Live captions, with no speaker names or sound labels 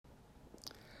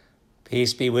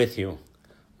Peace be with you.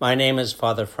 My name is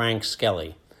Father Frank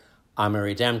Skelly. I'm a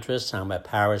Redemptorist. I'm a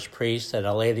parish priest at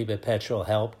Our Lady Perpetual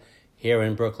Help here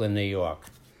in Brooklyn, New York.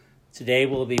 Today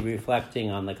we'll be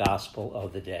reflecting on the Gospel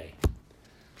of the day.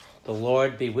 The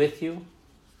Lord be with you.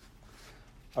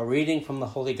 A reading from the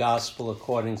Holy Gospel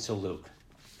according to Luke.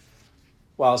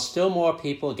 While still more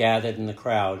people gathered in the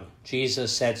crowd,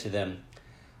 Jesus said to them,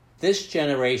 "This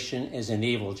generation is an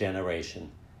evil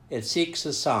generation. It seeks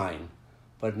a sign,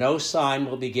 but no sign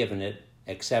will be given it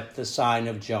except the sign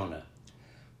of Jonah.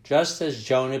 Just as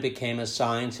Jonah became a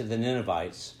sign to the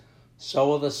Ninevites, so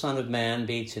will the Son of Man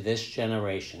be to this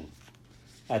generation.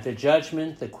 At the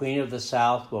judgment, the Queen of the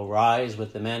South will rise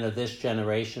with the men of this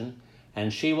generation,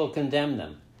 and she will condemn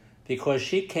them, because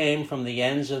she came from the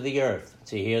ends of the earth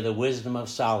to hear the wisdom of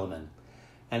Solomon,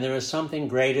 and there is something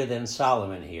greater than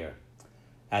Solomon here.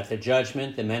 At the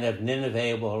judgment, the men of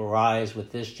Nineveh will rise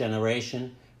with this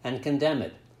generation and condemn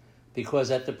it, because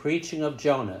at the preaching of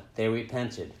Jonah they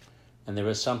repented, and there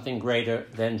is something greater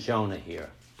than Jonah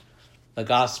here." The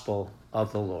Gospel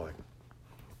of the Lord.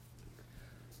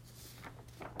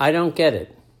 I don't get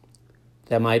it.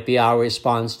 That might be our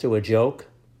response to a joke.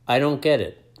 I don't get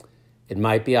it. It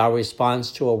might be our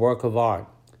response to a work of art.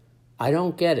 I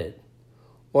don't get it.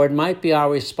 Or it might be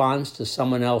our response to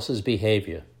someone else's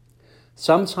behavior.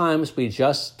 Sometimes we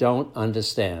just don't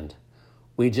understand.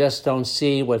 We just don't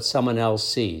see what someone else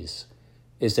sees.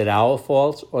 Is it our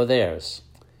fault or theirs?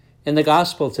 In the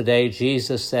Gospel today,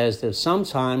 Jesus says that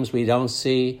sometimes we don't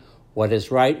see what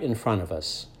is right in front of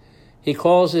us. He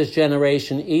calls his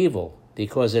generation evil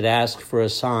because it asked for a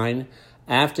sign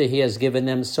after he has given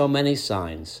them so many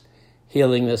signs,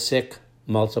 healing the sick,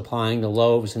 multiplying the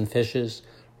loaves and fishes,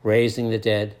 raising the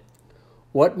dead.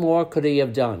 What more could he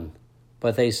have done?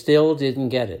 But they still didn't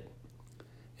get it.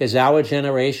 Is our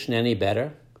generation any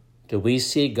better? Do we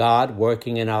see God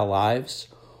working in our lives?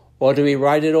 Or do we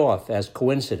write it off as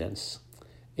coincidence?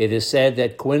 It is said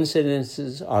that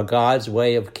coincidences are God's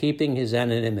way of keeping his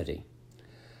anonymity.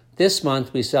 This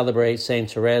month we celebrate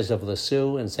St. Therese of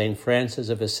Lisieux and St. Francis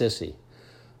of Assisi,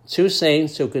 two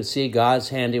saints who could see God's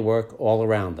handiwork all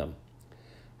around them.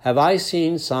 Have I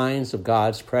seen signs of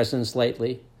God's presence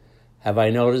lately? Have I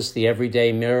noticed the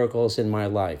everyday miracles in my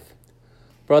life?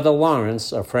 Brother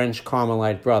Lawrence, a French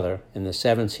Carmelite brother in the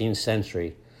 17th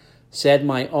century, said,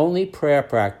 "My only prayer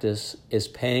practice is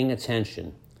paying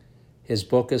attention." His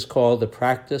book is called The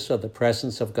Practice of the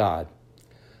Presence of God.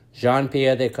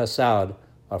 Jean-Pierre de Caussade,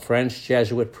 a French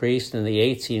Jesuit priest in the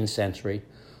 18th century,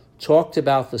 talked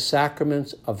about the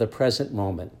sacrament of the present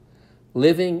moment,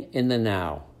 living in the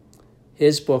now.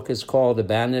 His book is called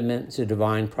Abandonment to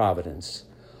Divine Providence.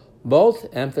 Both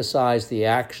emphasize the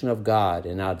action of God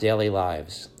in our daily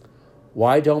lives.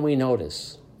 Why don't we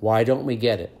notice? Why don't we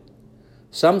get it?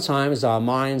 Sometimes our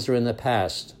minds are in the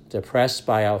past, depressed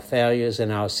by our failures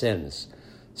and our sins.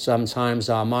 Sometimes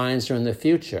our minds are in the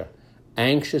future,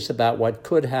 anxious about what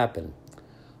could happen.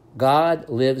 God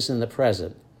lives in the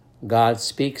present. God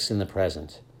speaks in the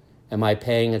present. Am I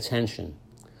paying attention?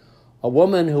 A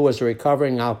woman who was a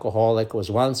recovering alcoholic was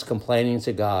once complaining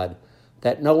to God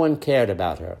that no one cared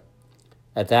about her.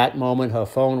 At that moment, her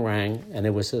phone rang, and it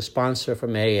was a sponsor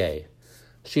from AA.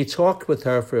 She talked with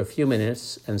her for a few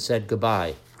minutes and said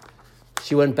goodbye.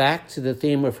 She went back to the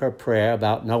theme of her prayer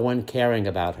about no one caring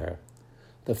about her.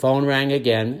 The phone rang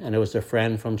again, and it was a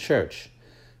friend from church.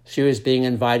 She was being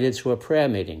invited to a prayer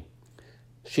meeting.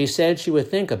 She said she would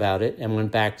think about it and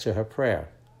went back to her prayer.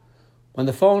 When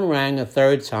the phone rang a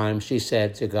third time, she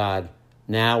said to God,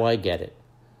 "Now I get it."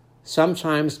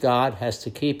 Sometimes God has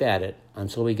to keep at it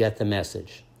until we get the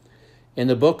message. In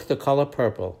the book, The Color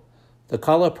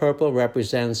Purple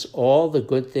represents all the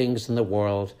good things in the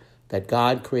world that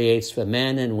God creates for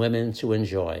men and women to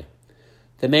enjoy.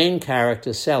 The main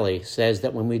character, Sally, says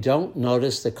that when we don't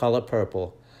notice the color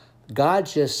purple, God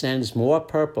just sends more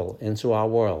purple into our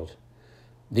world.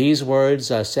 These words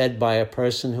are said by a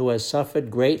person who has suffered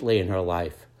greatly in her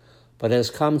life, but has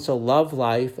come to love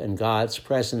life and God's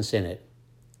presence in it.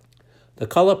 The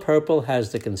color purple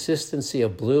has the consistency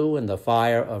of blue and the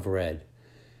fire of red.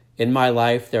 In my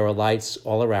life, there are lights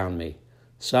all around me,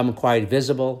 some quite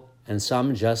visible and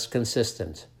some just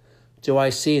consistent. Do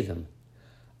I see them?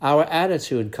 Our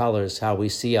attitude colors how we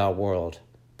see our world.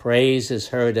 Praise is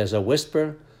heard as a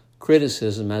whisper,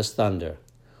 criticism as thunder.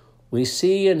 We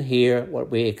see and hear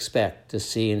what we expect to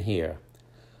see and hear.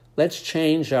 Let's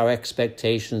change our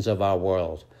expectations of our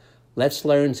world. Let's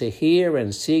learn to hear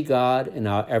and see God in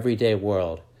our everyday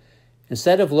world.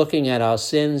 Instead of looking at our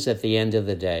sins at the end of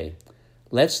the day,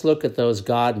 let's look at those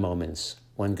God moments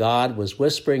when God was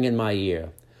whispering in my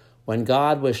ear, when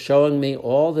God was showing me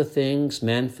all the things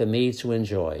meant for me to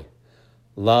enjoy: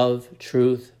 love,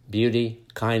 truth, beauty,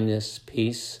 kindness,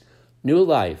 peace, new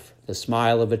life, the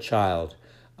smile of a child,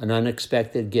 an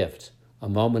unexpected gift, a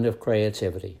moment of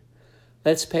creativity.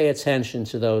 Let's pay attention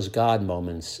to those God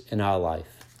moments in our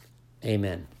life.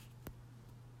 Amen.